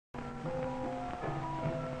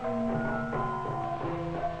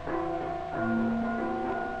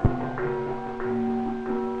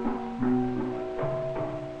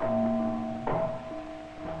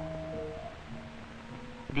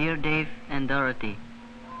priority.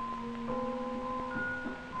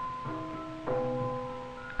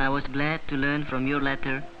 I was glad to learn from your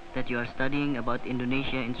letter that you are studying about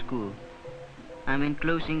Indonesia in school. I'm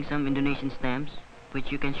enclosing some Indonesian stamps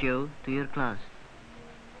which you can show to your class.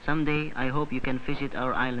 Someday I hope you can visit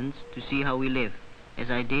our islands to see how we live,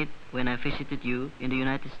 as I did when I visited you in the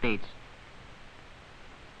United States.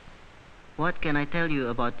 What can I tell you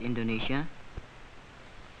about Indonesia?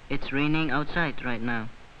 It's raining outside right now.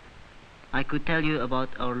 I could tell you about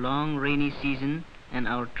our long rainy season and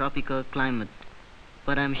our tropical climate,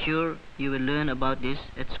 but I'm sure you will learn about this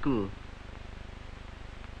at school.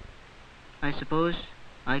 I suppose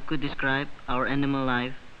I could describe our animal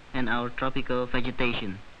life and our tropical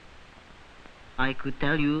vegetation. I could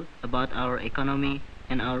tell you about our economy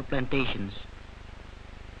and our plantations,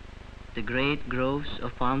 the great groves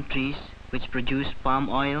of palm trees which produce palm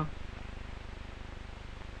oil,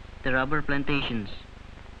 the rubber plantations,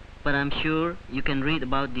 but I'm sure you can read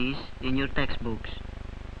about these in your textbooks.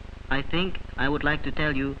 I think I would like to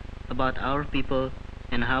tell you about our people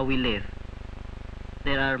and how we live.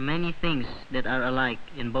 There are many things that are alike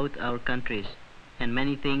in both our countries and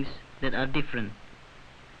many things that are different.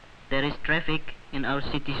 There is traffic in our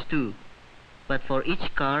cities too, but for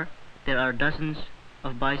each car there are dozens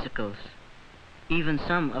of bicycles. Even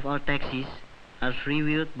some of our taxis are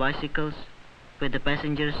three-wheeled bicycles with the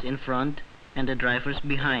passengers in front and the drivers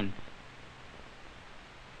behind.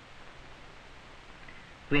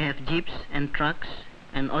 We have jeeps and trucks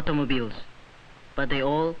and automobiles, but they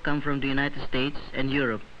all come from the United States and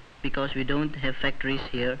Europe because we don't have factories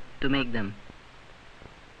here to make them.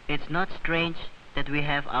 It's not strange that we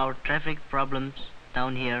have our traffic problems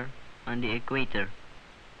down here on the equator.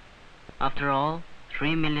 After all,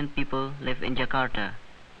 3 million people live in Jakarta,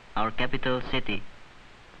 our capital city.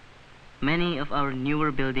 Many of our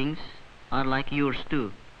newer buildings are like yours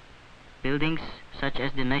too. Buildings such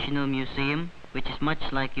as the National Museum, which is much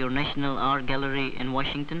like your National Art Gallery in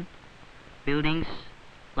Washington, buildings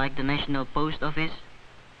like the National Post Office,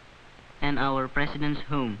 and our President's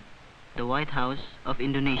home, the White House of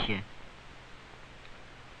Indonesia.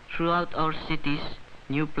 Throughout our cities,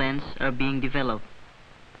 new plans are being developed.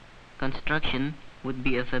 Construction would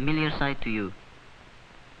be a familiar sight to you,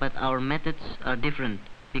 but our methods are different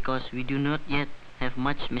because we do not yet have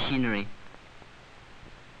much machinery.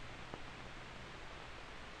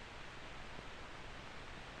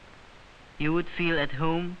 You would feel at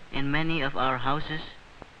home in many of our houses.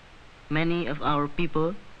 Many of our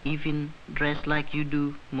people even dress like you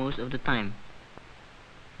do most of the time.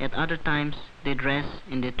 At other times, they dress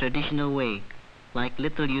in the traditional way, like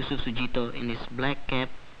little Yusuf Sujito in his black cap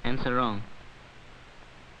and sarong.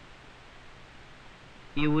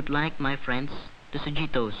 You would like my friends, the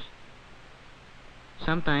Sujitos.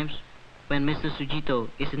 Sometimes, when Mr. Sujito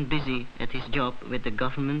isn't busy at his job with the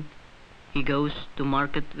government, he goes to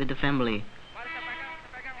market with the family.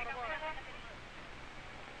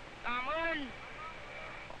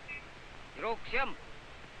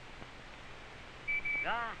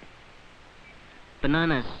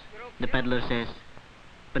 Bananas, the peddler says.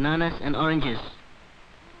 Bananas and oranges.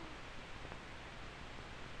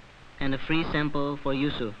 And a free sample for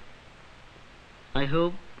Yusuf. I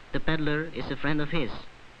hope the peddler is a friend of his.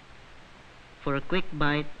 For a quick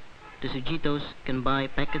bite, the Sujitos can buy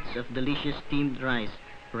packets of delicious steamed rice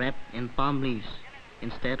wrapped in palm leaves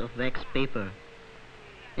instead of wax paper.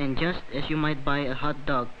 And just as you might buy a hot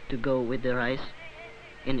dog to go with the rice,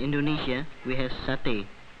 in Indonesia we have satay,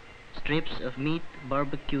 strips of meat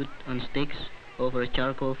barbecued on sticks over a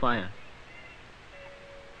charcoal fire.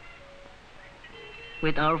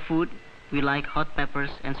 With our food, we like hot peppers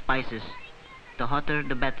and spices. The hotter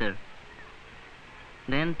the better.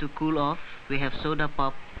 Then to cool off, we have soda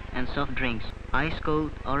pop and soft drinks. Ice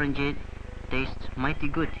cold orangeade tastes mighty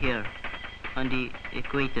good here on the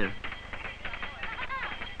equator.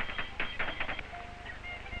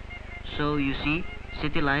 So you see,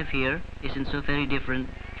 city life here isn't so very different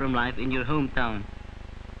from life in your hometown.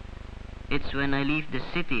 It's when I leave the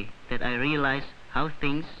city that I realize how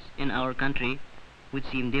things in our country would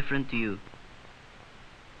seem different to you.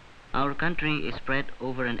 Our country is spread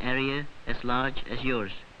over an area as large as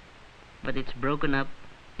yours, but it's broken up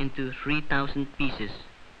into 3,000 pieces.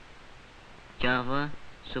 Java,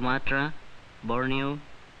 Sumatra, Borneo,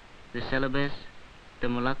 the Celebes, the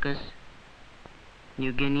Moluccas,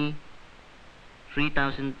 New Guinea,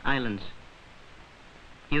 3,000 islands.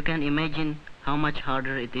 You can imagine how much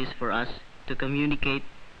harder it is for us to communicate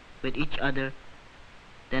with each other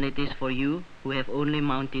than it is for you who have only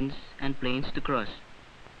mountains and plains to cross.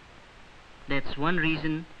 That's one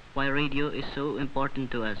reason why radio is so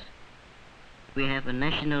important to us. We have a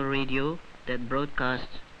national radio that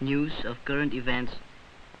broadcasts news of current events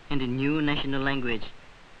in the new national language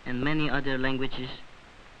and many other languages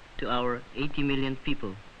to our 80 million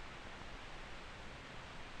people.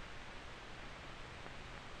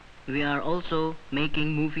 We are also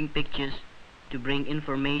making moving pictures to bring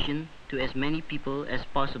information to as many people as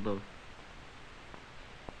possible.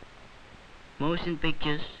 Motion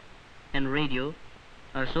pictures and radio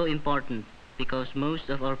are so important because most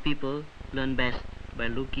of our people learn best by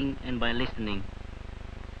looking and by listening.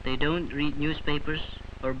 They don't read newspapers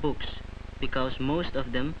or books because most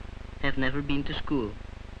of them have never been to school.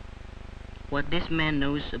 What this man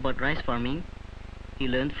knows about rice farming, he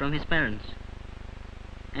learned from his parents.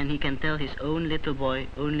 And he can tell his own little boy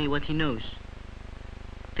only what he knows.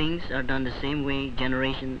 Things are done the same way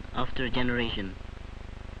generation after generation.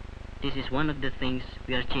 This is one of the things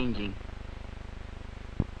we are changing.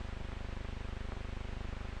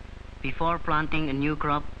 Before planting a new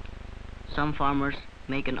crop, some farmers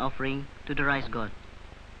make an offering to the rice god.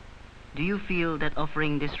 Do you feel that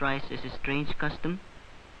offering this rice is a strange custom?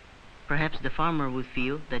 Perhaps the farmer would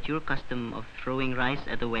feel that your custom of throwing rice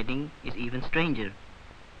at a wedding is even stranger.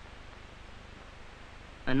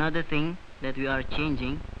 Another thing that we are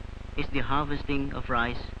changing is the harvesting of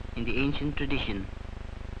rice in the ancient tradition.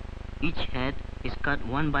 Each head is cut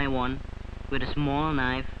one by one with a small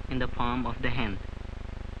knife in the palm of the hand.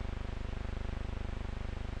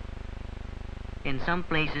 In some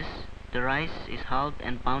places, the rice is hulled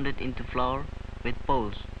and pounded into flour with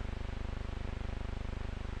poles.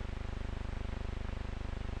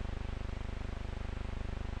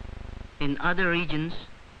 In other regions,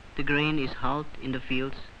 the grain is hulled in the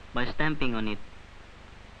fields by stamping on it.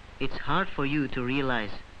 It's hard for you to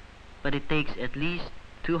realize, but it takes at least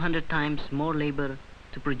 200 times more labor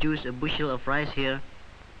to produce a bushel of rice here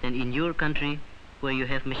than in your country where you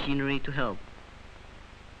have machinery to help.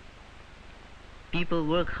 People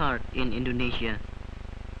work hard in Indonesia.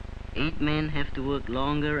 8 men have to work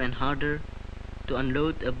longer and harder to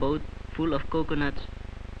unload a boat full of coconuts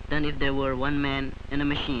than if there were 1 man and a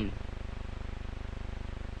machine.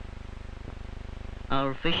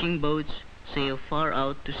 Our fishing boats sail far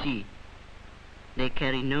out to sea. They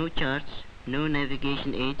carry no charts, no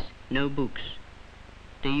navigation aids, no books.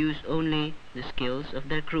 They use only the skills of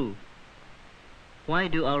their crew. Why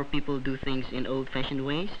do our people do things in old-fashioned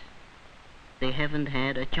ways? They haven't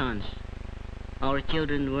had a chance. Our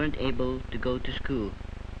children weren't able to go to school.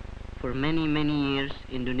 For many, many years,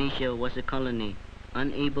 Indonesia was a colony,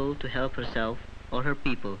 unable to help herself or her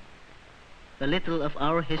people. A little of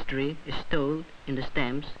our history is told in the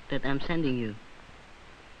stamps that I'm sending you.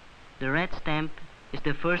 The red stamp is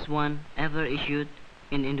the first one ever issued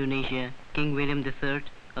in Indonesia, King William III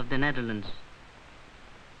of the Netherlands.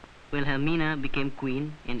 Wilhelmina became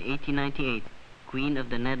queen in 1898, Queen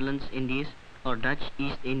of the Netherlands Indies, or Dutch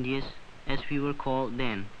East Indies as we were called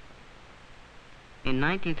then. In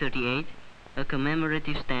 1938, a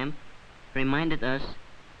commemorative stamp reminded us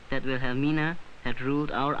that Wilhelmina had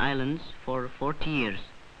ruled our islands for 40 years,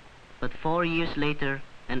 but 4 years later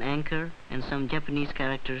an anchor and some Japanese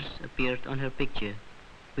characters appeared on her picture.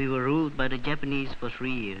 We were ruled by the Japanese for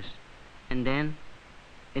 3 years. And then,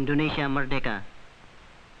 Indonesia Merdeka,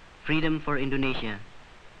 freedom for Indonesia.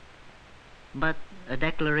 But a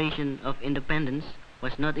declaration of independence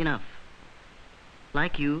was not enough.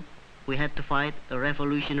 Like you, we had to fight a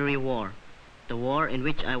revolutionary war, the war in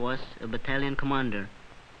which I was a battalion commander.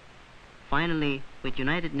 Finally, with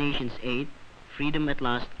United Nations aid, freedom at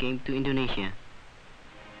last came to Indonesia.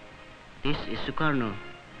 This is Sukarno,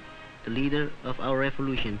 the leader of our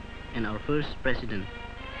revolution and our first president.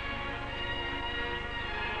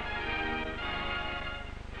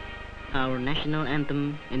 Our national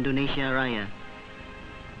anthem, Indonesia Raya.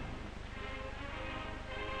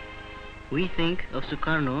 We think of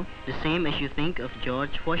Sukarno the same as you think of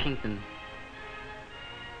George Washington.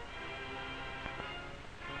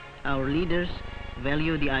 Our leaders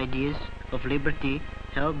value the ideas of liberty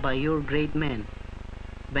held by your great men,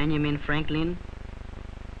 Benjamin Franklin,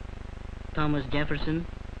 Thomas Jefferson,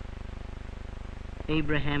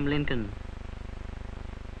 Abraham Lincoln.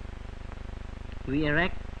 We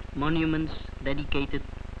erect monuments dedicated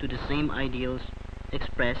to the same ideals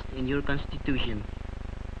expressed in your Constitution: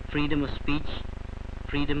 freedom of speech,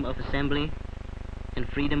 freedom of assembly, and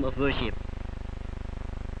freedom of worship.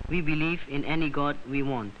 We believe in any God we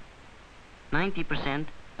want.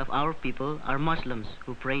 90% of our people are Muslims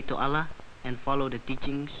who pray to Allah and follow the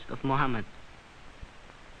teachings of Muhammad.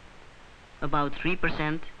 About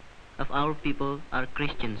 3% of our people are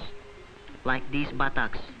Christians, like these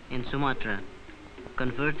Bataks in Sumatra,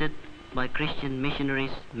 converted by Christian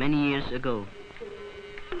missionaries many years ago.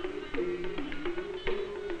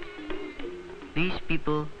 These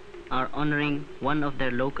people are honoring one of their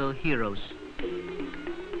local heroes.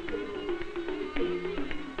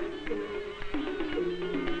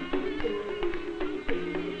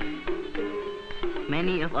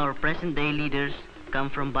 Many of our present-day leaders come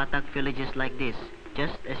from Batak villages like this,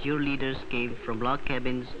 just as your leaders came from log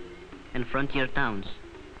cabins and frontier towns.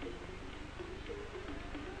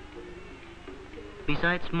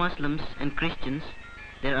 Besides Muslims and Christians,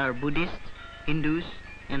 there are Buddhists, Hindus,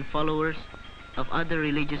 and followers of other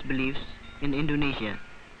religious beliefs in Indonesia.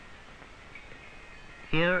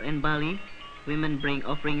 Here in Bali, women bring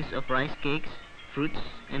offerings of rice cakes, fruits,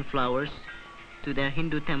 and flowers to their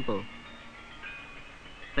Hindu temple.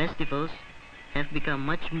 Festivals have become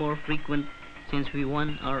much more frequent since we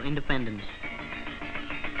won our independence.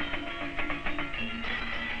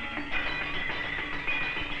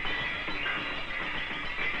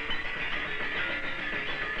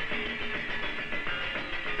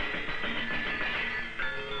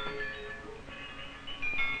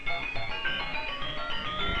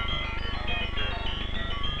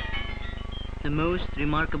 The most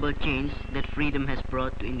remarkable change that freedom has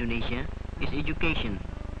brought to Indonesia is education.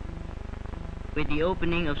 With the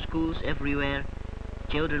opening of schools everywhere,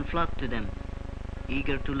 children flock to them,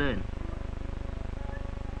 eager to learn.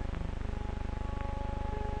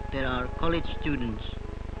 There are college students,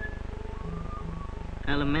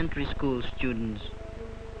 elementary school students,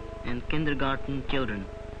 and kindergarten children.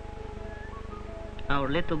 Our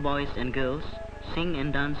little boys and girls sing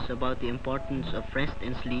and dance about the importance of rest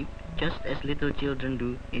and sleep, just as little children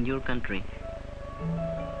do in your country.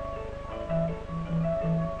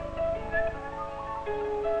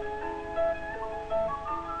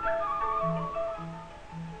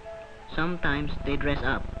 Sometimes they dress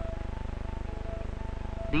up.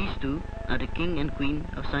 These two are the king and queen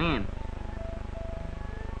of Siam.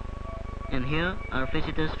 And here are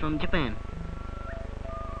visitors from Japan.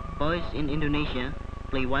 Boys in Indonesia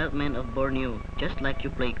play wild men of Borneo just like you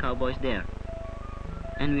play cowboys there.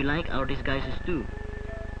 And we like our disguises too.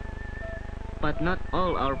 But not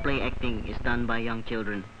all our play acting is done by young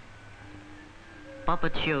children.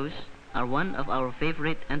 Puppet shows are one of our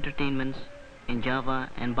favorite entertainments in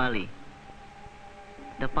Java and Bali.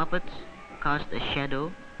 The puppets cast a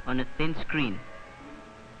shadow on a thin screen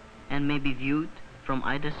and may be viewed from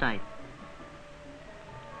either side.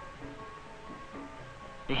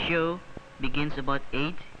 The show begins about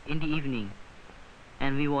 8 in the evening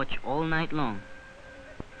and we watch all night long.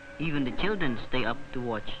 Even the children stay up to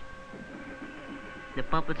watch. The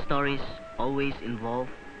puppet stories always involve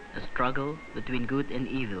a struggle between good and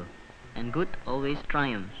evil, and good always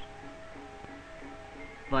triumphs.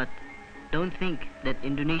 But don't think that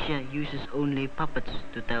Indonesia uses only puppets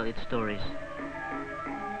to tell its stories.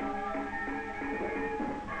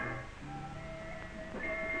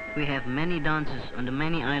 We have many dances on the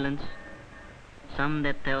many islands, some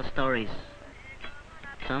that tell stories,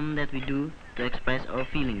 some that we do to express our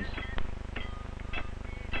feelings.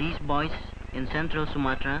 These boys in central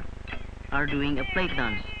Sumatra are doing a plate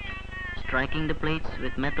dance, striking the plates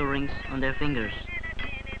with metal rings on their fingers.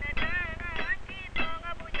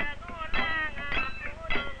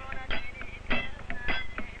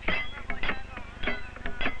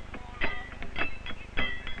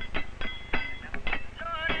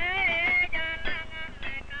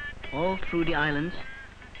 All through the islands,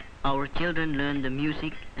 our children learn the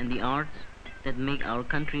music and the arts that make our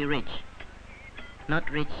country rich. Not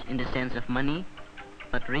rich in the sense of money,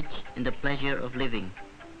 but rich in the pleasure of living.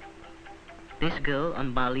 This girl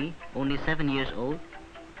on Bali, only 7 years old,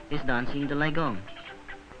 is dancing the Laigong,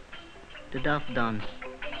 the dove dance.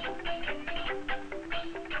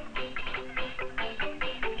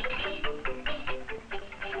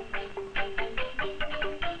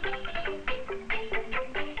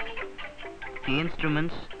 The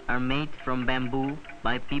instruments are made from bamboo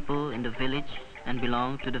by people in the village and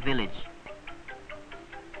belong to the village.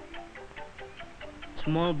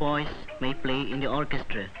 Small boys may play in the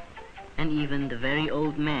orchestra, and even the very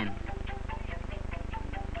old men.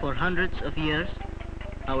 For hundreds of years,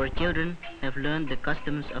 our children have learned the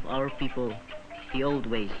customs of our people, the old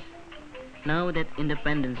ways. Now that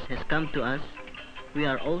independence has come to us, we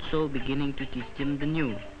are also beginning to teach them the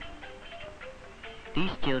new.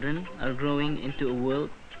 These children are growing into a world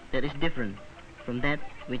that is different from that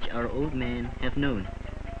which our old men have known.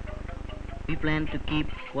 We plan to keep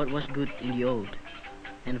what was good in the old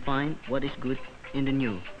and find what is good in the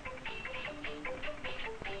new.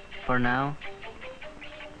 For now,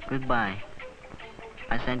 goodbye.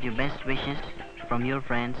 I send you best wishes from your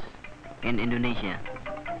friends in Indonesia.